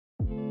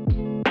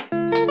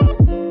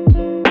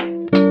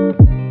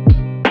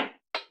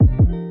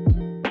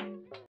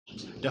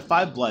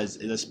Five Bloods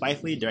is a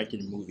spitefully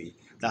directed movie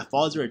that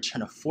follows the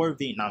return of four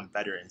Vietnam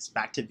veterans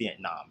back to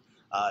Vietnam: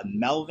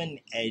 Melvin,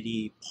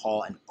 Eddie,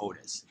 Paul, and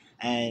Otis.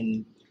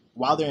 And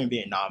while they're in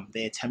Vietnam,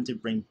 they attempt to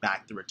bring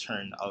back the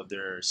return of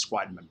their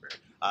squad member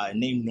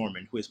named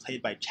Norman, who is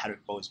played by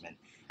Chadwick Boseman.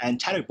 And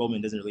Chadwick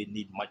Boseman doesn't really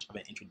need much of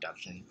an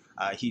introduction.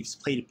 He's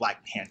played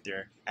Black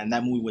Panther, and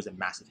that movie was a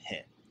massive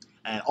hit.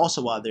 And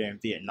also, while they're in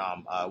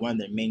Vietnam, one of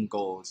their main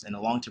goals, and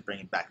along to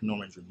bringing back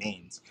Norman's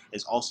remains,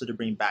 is also to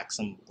bring back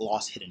some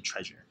lost hidden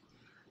treasure.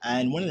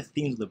 And one of the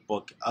themes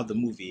of the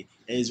movie,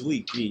 is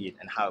really greed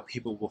and how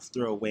people will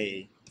throw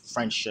away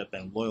friendship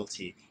and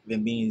loyalty if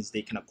it means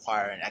they can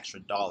acquire an extra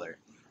dollar.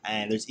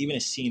 And there's even a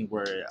scene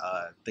where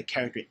the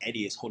character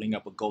Eddie is holding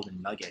up a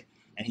golden nugget,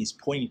 and he's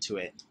pointing to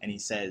it, and he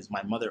says,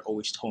 "My mother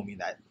always told me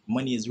that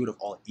money is the root of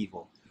all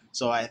evil."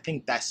 So I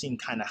think that scene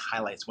kind of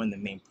highlights one of the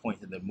main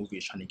points that the movie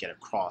is trying to get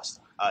across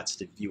to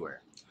the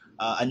viewer.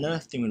 Another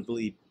theme would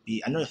really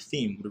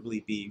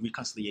be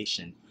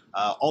reconciliation.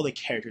 All the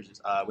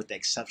characters, with the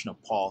exception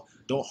of Paul,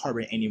 don't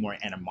harbor any more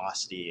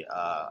animosity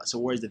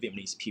towards the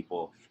Vietnamese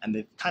people, and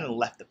they've kind of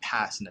left the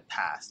past in the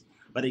past.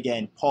 But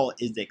again, Paul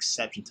is the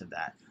exception to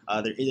that.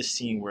 There is a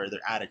scene where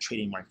they're at a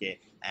trading market,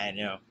 and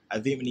a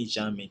Vietnamese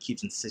gentleman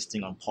keeps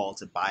insisting on Paul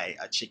to buy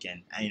a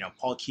chicken, and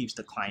Paul keeps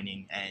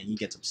declining, and he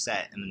gets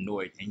upset and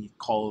annoyed, and he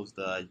calls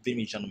the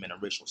Vietnamese gentleman a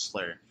racial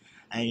slur.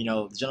 And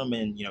the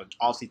gentleman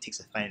obviously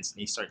takes offense, and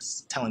he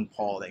starts telling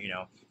Paul that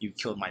you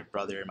killed my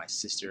brother, my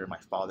sister, my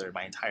father,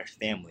 my entire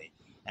family.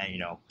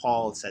 And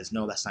Paul says,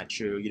 "No, that's not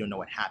true. You don't know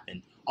what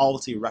happened."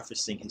 Obviously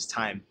referencing his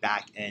time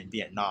back in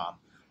Vietnam,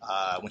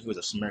 when he was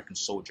a American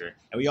soldier,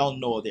 and we all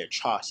know the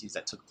atrocities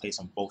that took place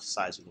on both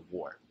sides of the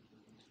war.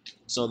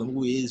 So the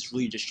movie is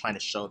really just trying to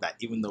show that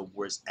even though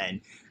wars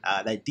end,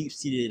 that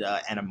deep-seated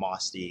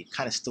animosity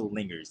kind of still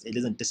lingers. It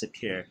doesn't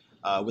disappear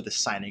with the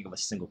signing of a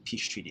single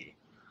peace treaty.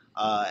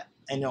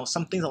 And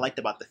some things I liked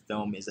about the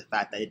film is the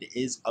fact that it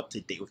is up to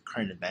date with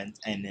current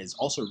events and is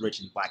also rich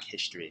in Black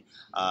history.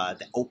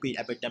 The opiate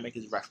epidemic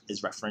is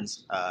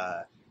referenced.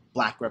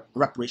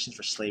 Reparations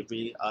for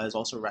slavery is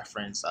also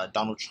referenced.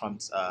 Donald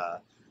Trump's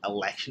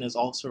election is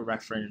also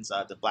referenced.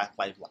 The Black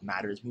Lives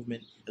Matters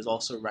movement is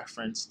also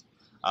referenced.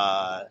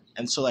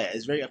 And so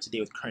it's very up to date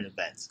with current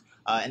events.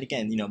 And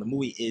again, the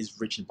movie is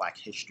rich in Black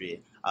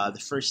history. The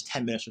first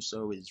 10 minutes or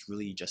so is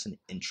really just an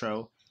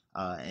intro.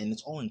 And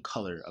it's all in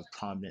color of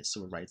prominent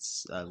civil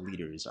rights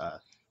leaders: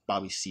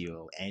 Bobby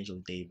Seale,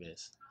 Angela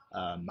Davis,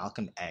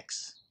 Malcolm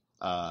X,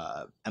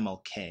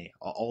 MLK,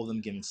 all of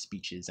them giving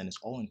speeches, and it's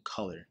all in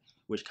color,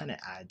 which kind of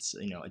adds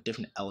a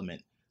different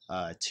element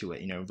to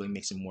it. It really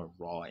makes it more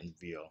raw and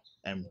real,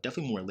 and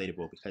definitely more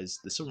relatable, because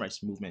the civil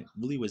rights movement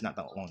really was not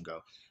that long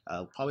ago,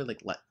 probably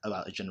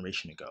about a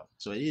generation ago.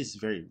 So it is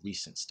very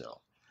recent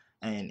still,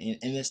 and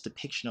in this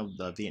depiction of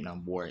the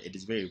Vietnam War, it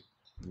is very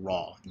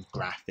raw and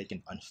graphic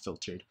and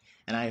unfiltered,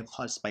 and I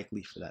applaud Spike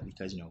Lee for that,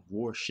 because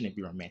war shouldn't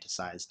be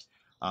romanticized,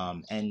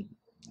 and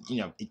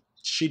it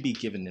should be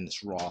given in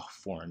its raw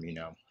form.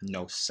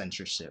 No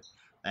censorship,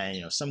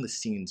 and some of the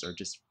scenes are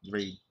just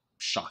very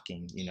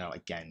shocking.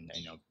 Again,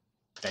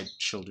 dead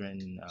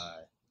children,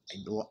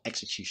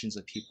 executions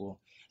of people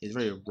is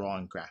very raw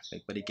and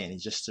graphic, but again,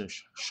 it's just to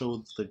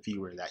show the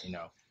viewer that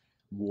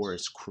war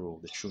is cruel,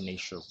 the true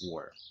nature of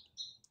war.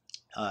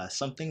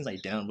 Some things I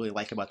didn't really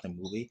like about the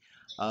movie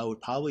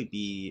would probably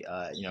be,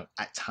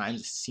 at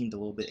times it seemed a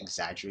little bit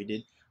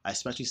exaggerated,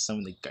 especially some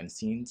of the gun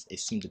scenes. It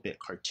seemed a bit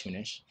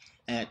cartoonish,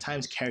 and at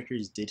times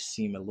characters did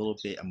seem a little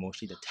bit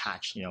emotionally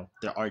detached.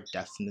 There are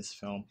deaths in this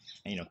film,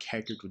 and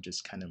characters would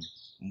just kind of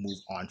move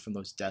on from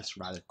those deaths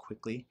rather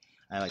quickly,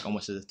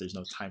 almost as if there's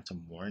no time to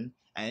mourn,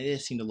 and it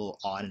just seemed a little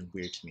odd and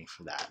weird to me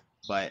for that.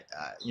 But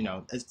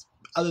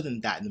other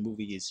than that, the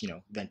movie is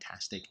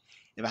fantastic.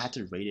 If I had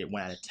to rate it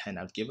 1 out of 10,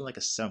 I would give it like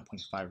a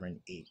 7.5 or an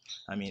 8.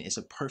 I mean, it's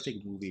a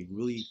perfect movie,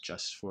 really,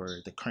 just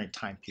for the current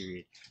time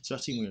period,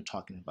 especially when you're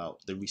talking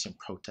about the recent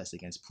protests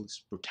against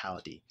police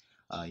brutality,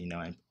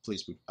 and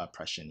police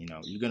oppression.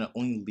 You're gonna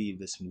only leave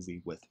this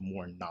movie with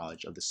more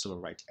knowledge of the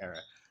civil rights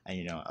era,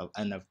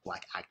 and of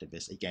Black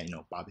activists. Again,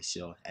 Bobby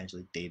Seale,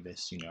 Angela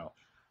Davis,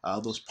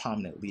 those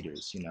prominent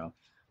leaders.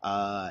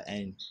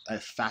 And a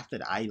fact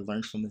that I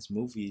learned from this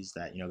movie is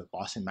that the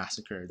Boston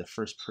Massacre, the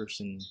first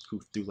person who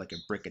threw like a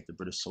brick at the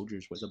British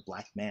soldiers was a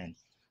Black man.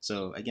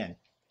 So again,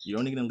 you're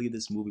only going to leave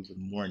this movie with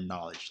more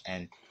knowledge,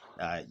 and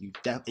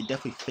it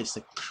definitely fits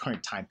the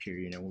current time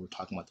period. When we're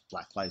talking about the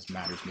Black Lives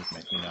Matters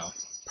movement,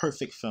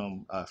 perfect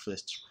film for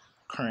this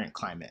current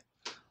climate.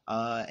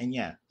 And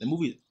yeah, the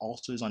movie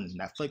also is on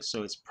Netflix,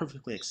 so it's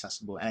perfectly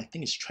accessible, and I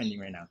think it's trending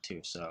right now too.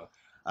 So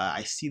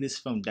I see this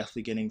film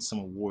definitely getting some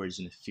awards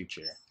in the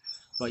future.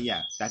 But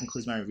yeah, that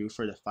concludes my review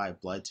for The Five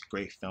Bloods.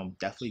 Great film.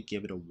 Definitely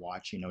give it a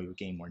watch. You'll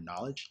gain more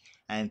knowledge.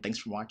 And thanks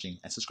for watching.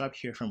 And subscribe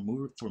here for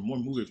more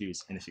movie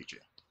reviews in the future.